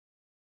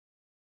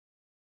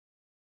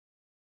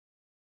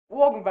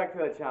Welcome back to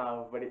the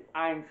channel, everybody.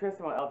 I'm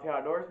Tristan with LT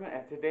Outdoorsman,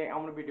 and today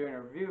I'm going to be doing a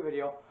review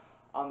video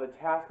on the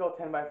Tasco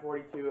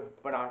 10x42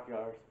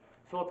 binoculars.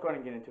 So let's go ahead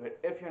and get into it.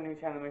 If you're new to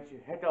the channel, make sure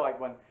you hit the like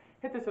button,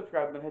 hit the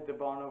subscribe button, hit the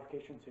bell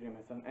notification so you don't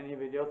miss any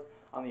videos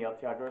on the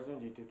LT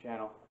Outdoorsman YouTube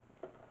channel.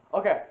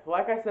 Okay,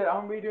 like I said,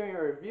 I'm going to be doing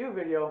a review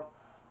video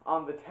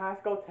on the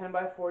Tasco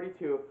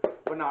 10x42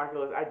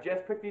 binoculars. I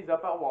just picked these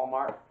up at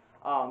Walmart.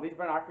 These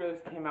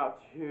binoculars came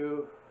out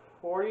to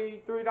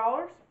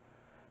 $43.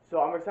 So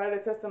I'm excited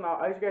to test them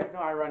out. As you guys know,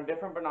 I run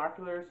different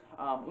binoculars.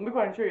 Let me go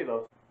ahead and show you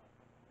those.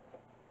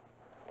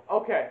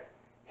 Okay,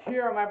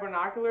 here are my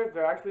binoculars.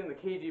 They're actually in the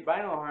KG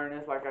Bino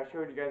harness like I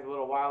showed you guys a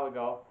little while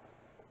ago.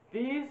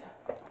 These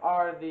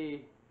are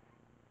the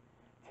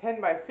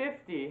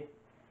 10x50.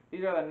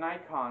 These are the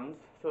Nikons.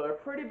 So they're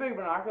pretty big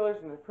binoculars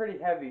and they're pretty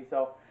heavy.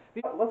 So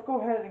let's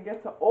go ahead and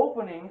get to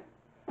opening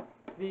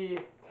the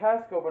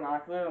Tasco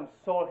binoculars. I'm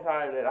so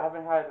excited. I've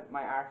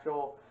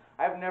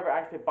never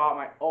actually bought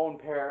my own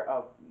pair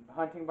of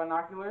hunting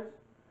binoculars.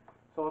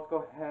 So let's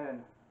go ahead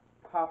and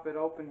pop it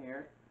open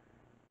here.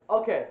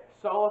 Okay,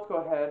 so let's go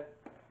ahead.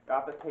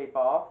 Got the tape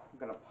off. I'm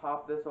going to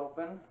pop this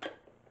open.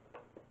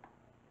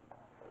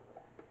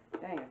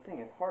 Dang, this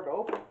thing is hard to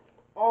open.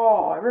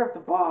 Oh, I ripped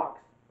the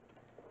box.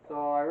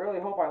 So I really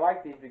hope I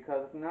like these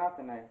because if not,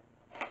 then I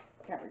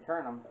can't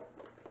return them.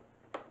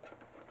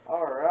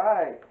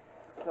 Alright,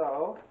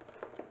 so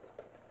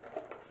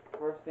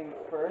first things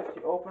first,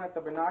 you open it,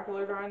 the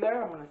binoculars are in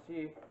there. I'm going to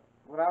see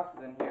what else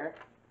is in here.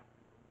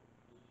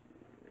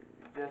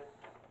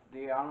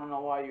 I don't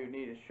know why you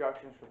need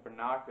instructions for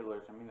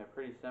binoculars. I mean, they're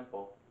pretty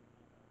simple.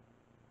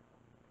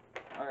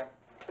 Okay.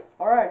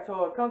 Alright,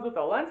 so it comes with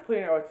a lens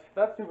cleaner, which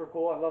that's super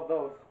cool. I love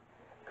those.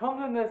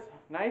 Comes in this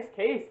nice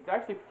case. It's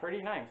actually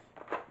pretty nice.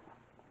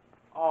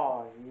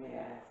 Oh,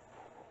 yes.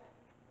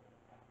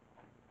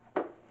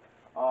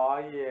 Oh,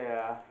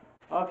 yeah.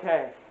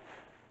 Okay.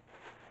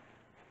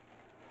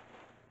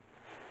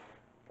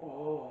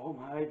 Oh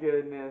my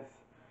goodness.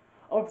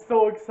 I'm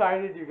so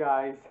excited, you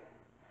guys.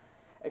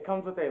 It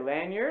comes with a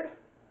lanyard.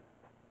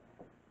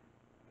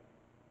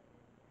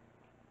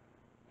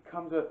 It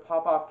comes with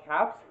pop-off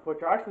caps,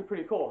 which are actually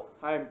pretty cool.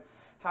 I'm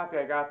happy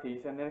I got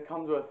these. And then it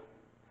comes with,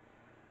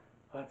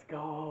 let's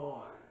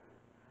go.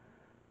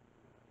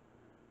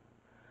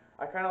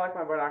 I kind of like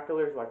my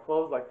binoculars like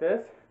closed like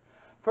this.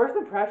 First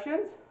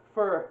impressions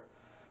for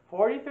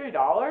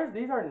 $43,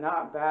 these are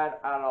not bad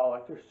at all.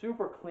 Like, they're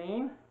super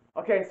clean.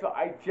 Okay, so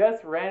I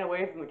just ran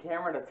away from the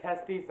camera to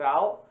test these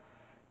out.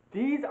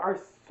 These are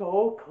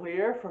so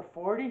clear for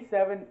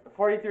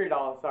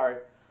 $43, sorry.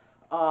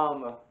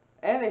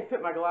 And they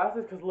fit my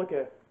glasses because look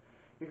at,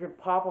 you can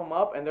pop them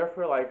up and they're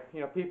for like, you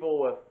know, people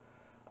with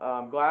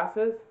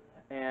glasses,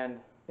 and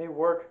they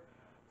work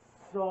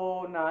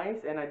so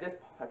nice. And I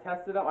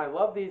tested them. I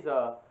love these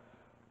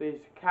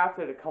caps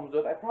that it comes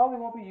with. I probably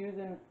won't be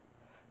using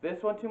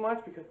this one too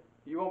much because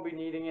you won't be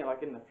needing it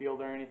like in the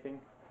field or anything.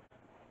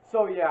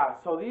 So yeah,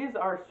 so these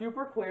are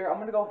super clear. I'm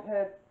gonna go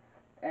ahead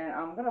and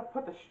I'm gonna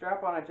put the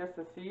strap on it just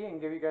to see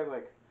and give you guys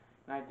like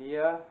an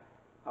idea.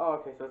 Oh,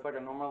 okay, so it's like a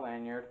normal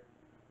lanyard.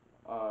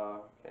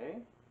 Okay.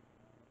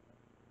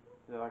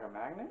 Is it like a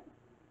magnet?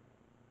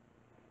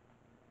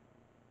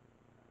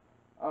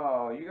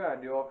 Oh, you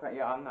gotta do all kind.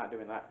 Yeah, I'm not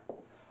doing that.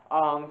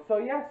 So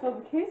yeah,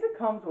 so the case it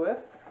comes with.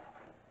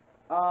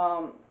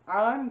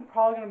 I'm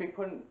probably gonna be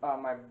putting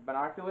my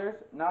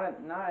binoculars not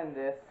in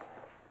this.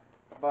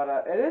 But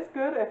it is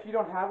good if you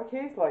don't have a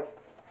case, like,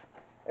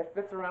 it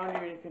fits around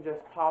you and you can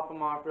just pop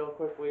them off real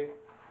quickly,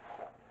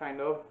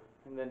 kind of,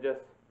 and then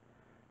just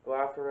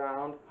glass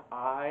around.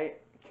 I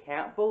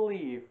can't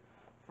believe,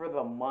 for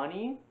the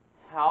money,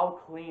 how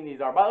clean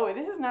these are. By the way,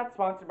 this is not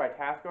sponsored by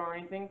Tasco or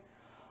anything.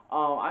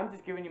 I'm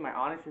just giving you my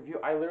honest review.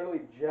 I literally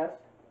just,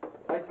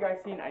 like you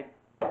guys seen, I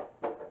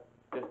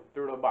just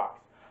threw the box.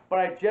 But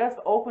I just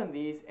opened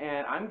these,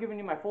 and I'm giving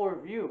you my full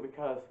review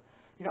because,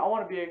 you know, I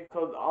want to be,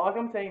 so like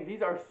I'm saying,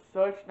 these are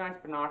such nice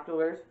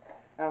binoculars,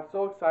 and I'm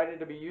so excited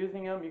to be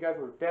using them. You guys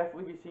will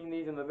definitely be seeing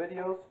these in the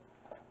videos.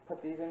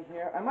 Put these in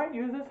here. I might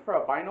use this for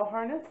a bino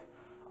harness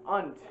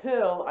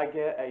until I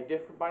get a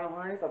different bino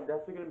harness. I'm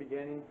definitely going to be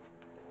getting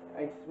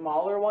a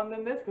smaller one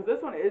than this, because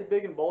this one is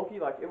big and bulky,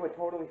 like it would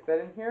totally fit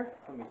in here.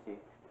 Let me see.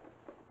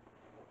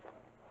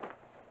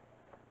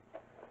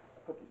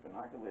 Put these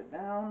binoculars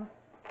down.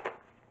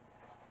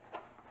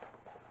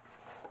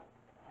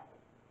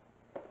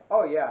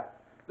 Oh yeah.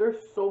 There's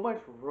so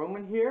much room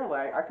in here,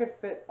 like I could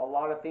fit a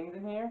lot of things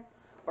in here,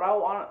 but I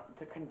want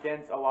to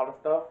condense a lot of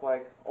stuff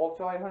like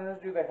ultralight hunters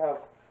do. They have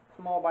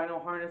small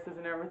bino harnesses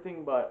and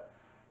everything, but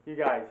you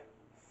guys,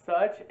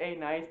 such a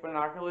nice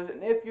binoculars.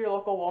 And if your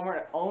local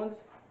Walmart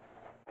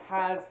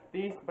has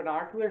these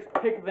binoculars,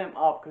 pick them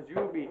up because you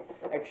will be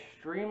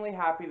extremely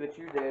happy that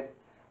you did.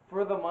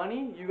 For the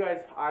money, you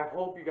guys, I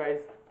hope you guys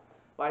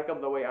like them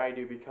the way I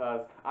do,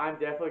 because I'm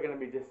definitely going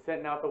to be just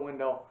sitting out the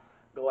window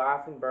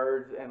glassing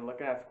birds and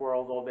looking at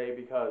squirrels all day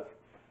because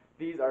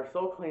these are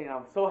so clean.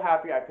 I'm so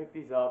happy I picked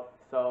these up.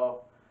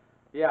 So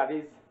yeah,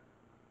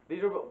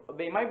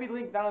 they might be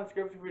linked down in the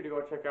description for you to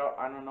go check out.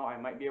 I don't know, I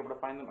might be able to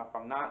find them. If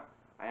I'm not,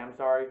 I am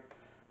sorry.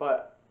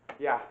 But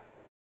yeah.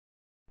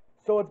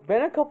 So it's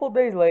been a couple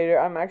days later.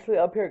 I'm actually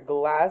up here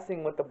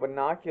glassing with the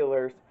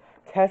binoculars,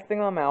 testing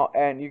them out,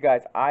 and you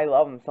guys, I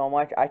love them so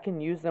much. I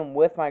can use them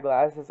with my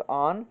glasses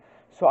on,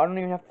 so I don't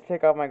even have to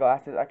take off my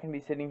glasses. I can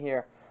be sitting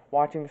here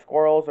watching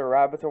squirrels or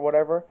rabbits or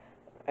whatever,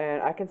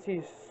 and I can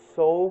see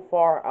so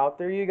far out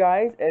there, you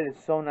guys. It is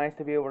so nice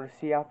to be able to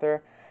see out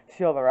there,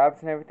 see all the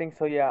rabbits and everything.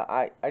 So yeah,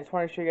 I just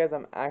want to show you guys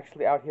I'm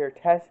actually out here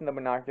testing the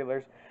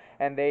binoculars,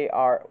 and they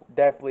are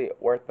definitely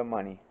worth the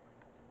money.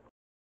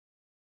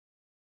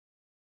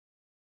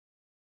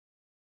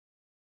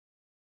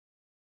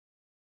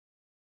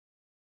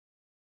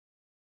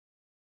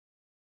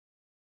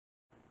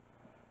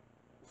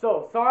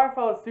 So sorry if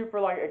I was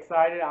super like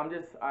excited. I'm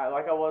just I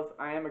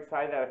am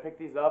excited that I picked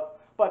these up.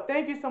 But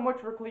thank you so much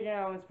for clicking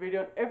on this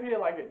video. If you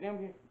like it,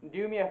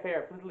 do me a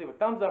favor. Please leave a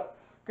thumbs up.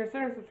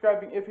 Consider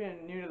subscribing if you're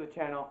new to the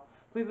channel.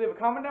 Please leave a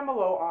comment down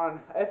below on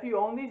if you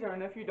own these, or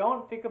if you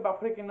don't, think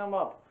about picking them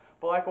up.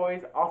 But like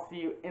always, I'll see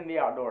you in the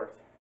outdoors.